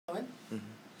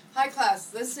Hi class,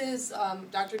 this is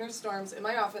Dr. Nerz-Stormes in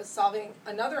my office solving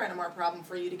another NMR problem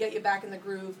for you to get you back in the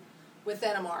groove with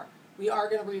NMR. We are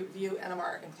going to review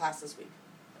NMR in class this week.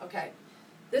 Okay,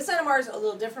 this NMR is a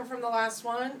little different from the last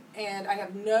one and I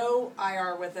have no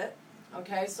IR with it.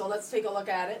 Okay, so let's take a look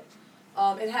at it.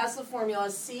 It has the formula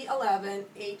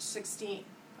C11H16.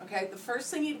 Okay, the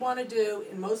first thing you'd want to do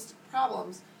in most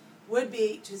problems would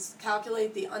be to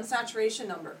calculate the unsaturation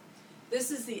number.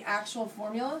 This is the actual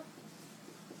formula.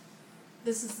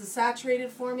 This is the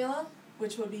saturated formula,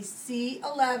 which would be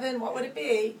C11, what would it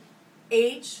be?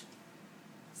 H,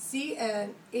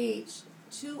 CN, H,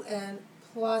 2N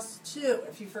plus 2,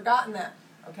 if you've forgotten that,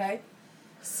 okay?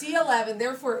 C11,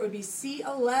 therefore it would be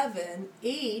C11,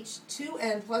 H,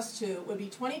 2N plus 2, would be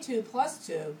 22 plus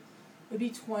 2, would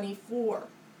be 24,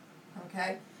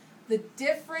 okay? The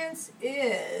difference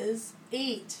is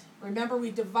 8. Remember,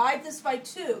 we divide this by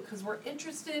 2 because we're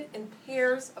interested in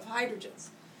pairs of hydrogens.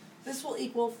 This will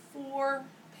equal 4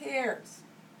 pairs.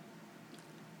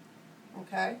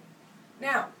 Okay?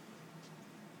 Now,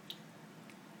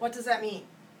 what does that mean?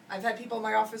 I've had people in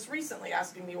my office recently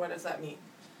asking me, what does that mean?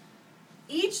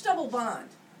 Each double bond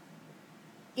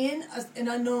in an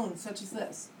unknown such as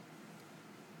this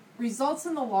results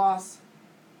in the loss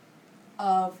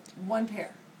of 1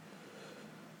 pair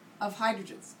of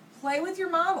hydrogens. Play with your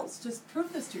models. Just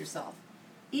prove this to yourself.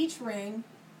 Each ring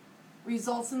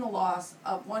results in the loss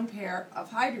of 1 pair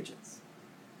of hydrogens.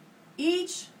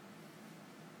 Each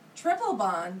triple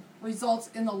bond results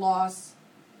in the loss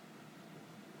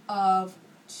of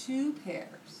 2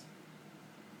 pairs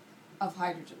of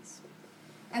hydrogens.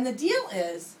 And the deal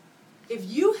is, if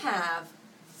you have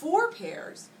 4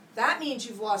 pairs, that means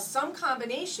you've lost some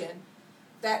combination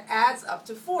that adds up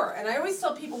to 4. And I always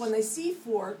tell people when they see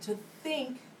 4 to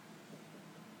think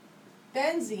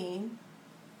benzene,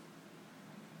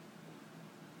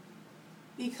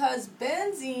 because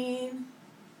a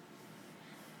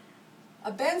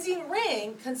benzene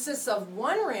ring consists of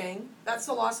 1 ring, that's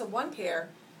the loss of 1 pair,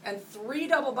 and 3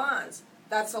 double bonds,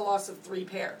 that's the loss of 3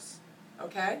 pairs.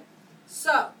 Okay?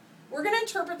 So, we're going to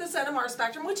interpret this NMR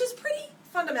spectrum, which is pretty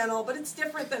fundamental, but it's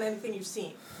different than anything you've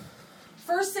seen.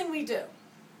 First thing we do,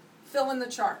 fill in the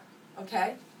chart.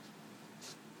 Okay?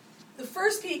 The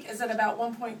first peak is at about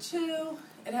 1.2.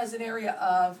 It has an area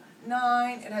of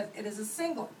 9. It is a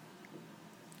singlet.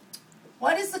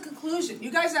 What is the conclusion?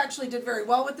 You guys actually did very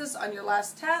well with this on your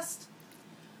last test.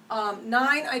 9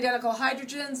 identical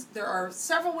hydrogens. There are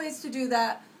several ways to do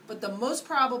that, but the most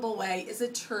probable way is a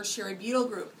tertiary butyl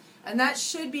group. And that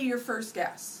should be your first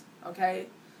guess, okay?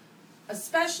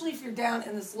 Especially if you're down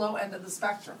in this low end of the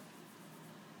spectrum.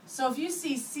 So if you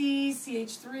see C,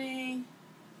 CH3,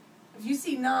 if you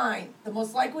see 9, the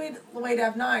most likely way to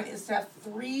have 9 is to have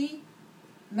 3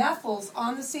 methyls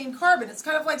on the same carbon. It's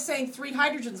kind of like saying 3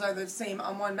 hydrogens are the same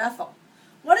on 1 methyl.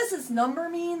 What does this number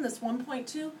mean, this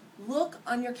 1.2? Look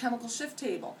on your chemical shift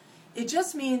table. It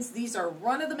just means these are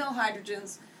run-of-the-mill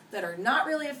hydrogens that are not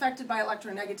really affected by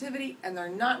electronegativity and they're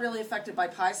not really affected by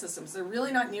pi systems. They're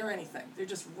really not near anything. They're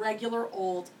just regular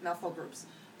old methyl groups.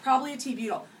 Probably a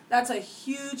T-butyl. That's a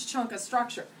huge chunk of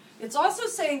structure. It's also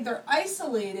saying they're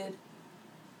isolated,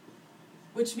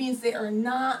 which means they are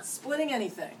not splitting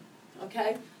anything.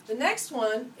 Okay? The next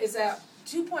one is at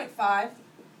 2.5.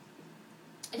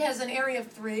 It has an area of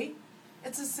 3.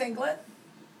 It's a singlet.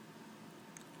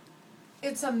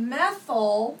 It's a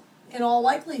methyl in all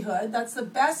likelihood. That's the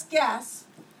best guess.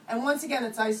 And once again,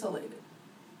 it's isolated.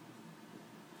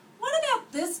 What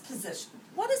about this position?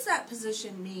 What does that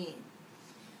position mean?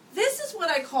 This is what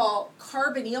I call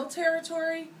carbonyl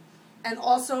territory and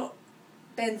also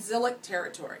benzylic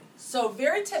territory. So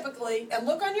very typically, and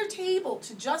look on your table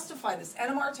to justify this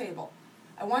NMR table.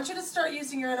 I want you to start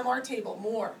using your NMR table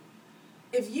more.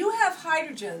 If you have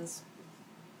hydrogens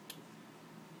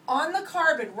on the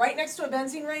carbon right next to a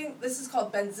benzene ring, this is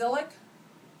called benzylic,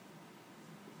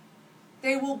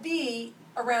 they will be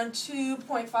around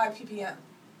 2.5 ppm.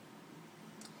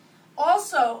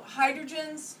 Also,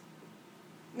 hydrogens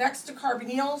next to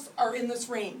carbonyls are in this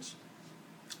range.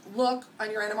 Look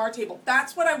on your NMR table.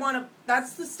 That's what I want to,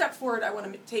 that's the step forward I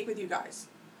want to take with you guys.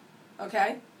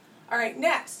 Okay? All right,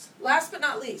 next, last but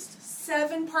not least,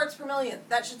 7 parts per million.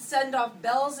 That should send off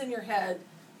bells in your head.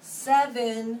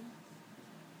 7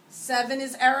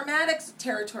 is aromatic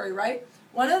territory, right?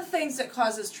 One of the things that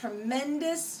causes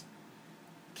tremendous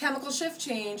chemical shift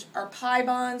change are pi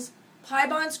bonds. Pi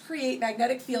bonds create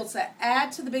magnetic fields that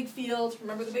add to the big field.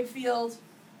 Remember the big field?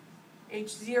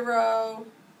 H0.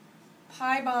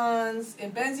 Pi bonds,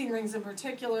 in benzene rings in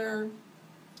particular,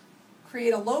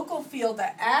 create a local field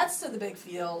that adds to the big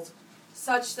field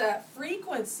such that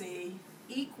frequency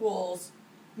equals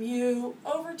mu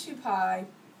over 2 pi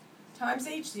times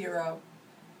H0.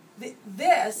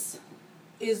 This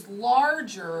is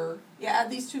larger, you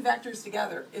add these two vectors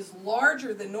together, is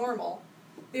larger than normal.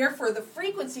 Therefore, the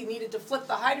frequency needed to flip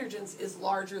the hydrogens is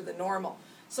larger than normal.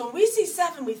 So when we see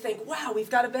 7, we think, wow, we've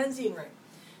got a benzene ring.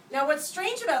 Now what's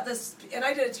strange about this, and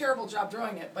I did a terrible job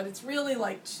drawing it, but it's really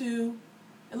like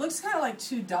it looks kind of like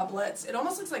 2 doublets. It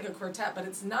almost looks like a quartet, but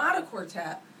it's not a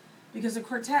quartet because a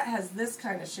quartet has this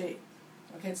kind of shape.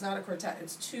 Okay, it's not a quartet,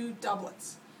 it's 2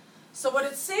 doublets. So what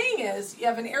it's saying is you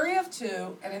have an area of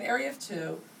 2 and an area of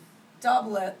 2,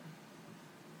 doublet,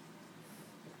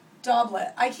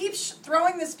 doublet. I keep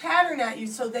throwing this pattern at you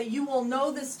so that you will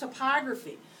know this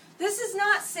topography. This is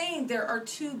not saying there are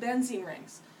 2 benzene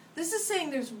rings. This is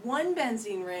saying there's 1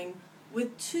 benzene ring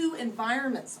with 2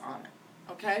 environments on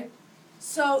it, okay?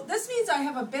 So this means I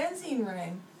have a benzene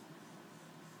ring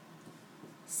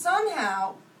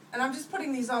somehow, and I'm just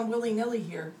putting these on willy-nilly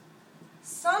here,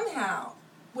 somehow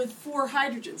with 4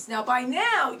 hydrogens. Now by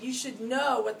now you should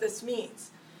know what this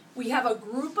means. We have a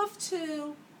group of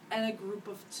 2 and a group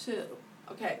of 2.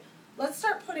 Okay, let's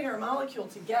start putting our molecule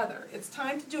together. It's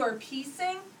time to do our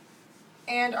piecing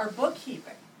and our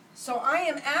bookkeeping. So I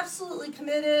am absolutely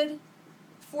committed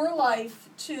for life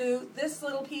to this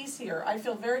little piece here. I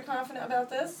feel very confident about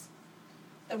this,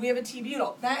 that we have a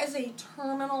T-butyl. That is a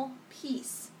terminal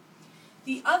piece.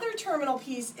 The other terminal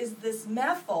piece is this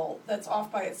methyl that's off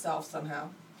by itself somehow.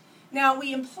 Now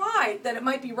we implied that it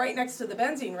might be right next to the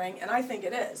benzene ring, and I think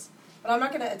it is, but I'm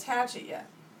not going to attach it yet.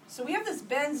 So we have this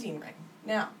benzene ring.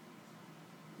 Now,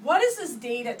 what is this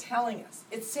data telling us?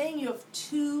 It's saying you have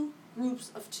 2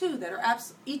 groups of 2 that are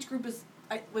each group is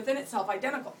within itself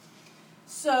identical.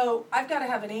 So I've got to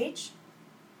have an H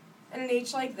and an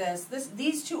H like this.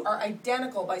 These 2 are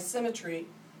identical by symmetry.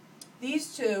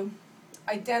 These 2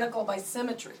 identical by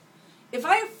symmetry. If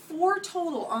I have 4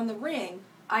 total on the ring,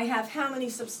 I have how many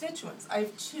substituents? I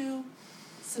have 2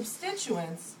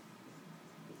 substituents,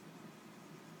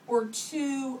 or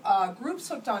 2 groups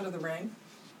hooked onto the ring.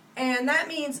 And that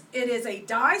means it is a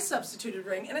di-substituted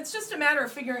ring, and it's just a matter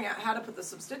of figuring out how to put the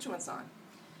substituents on.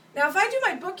 Now, if I do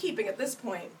my bookkeeping at this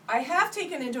point, I have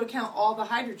taken into account all the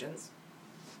hydrogens.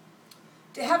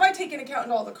 Have I taken account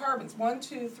of all the carbons? 1,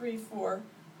 2, 3, 4,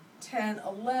 10,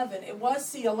 11. It was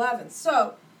C11.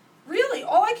 So, really,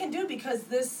 all I can do, because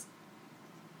this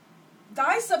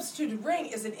di-substituted ring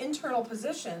is an internal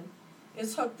position,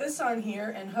 is hook this on here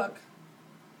and hook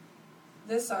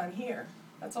this on here.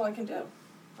 That's all I can do.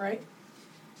 Right?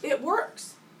 It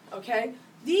works, okay?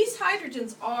 These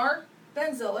hydrogens are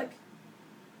benzylic.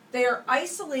 They are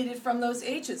isolated from those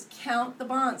H's. Count the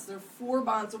bonds. They're 4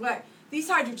 bonds away.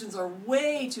 These hydrogens are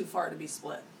way too far to be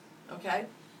split, okay?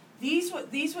 These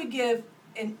would give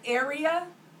an area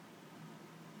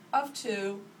of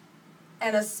 2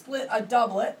 and a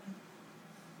doublet,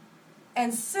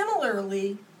 and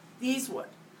similarly, these would.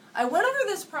 I went over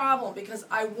this problem because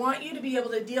I want you to be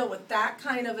able to deal with that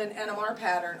kind of an NMR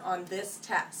pattern on this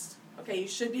test. Okay, you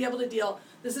should be able to deal,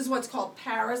 this is what's called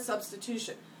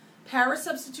para-substitution.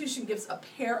 Para-substitution gives a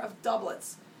pair of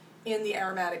doublets in the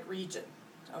aromatic region.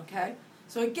 Okay,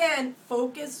 so again,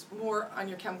 focus more on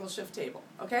your chemical shift table.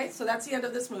 Okay, so that's the end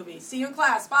of this movie. See you in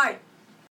class. Bye.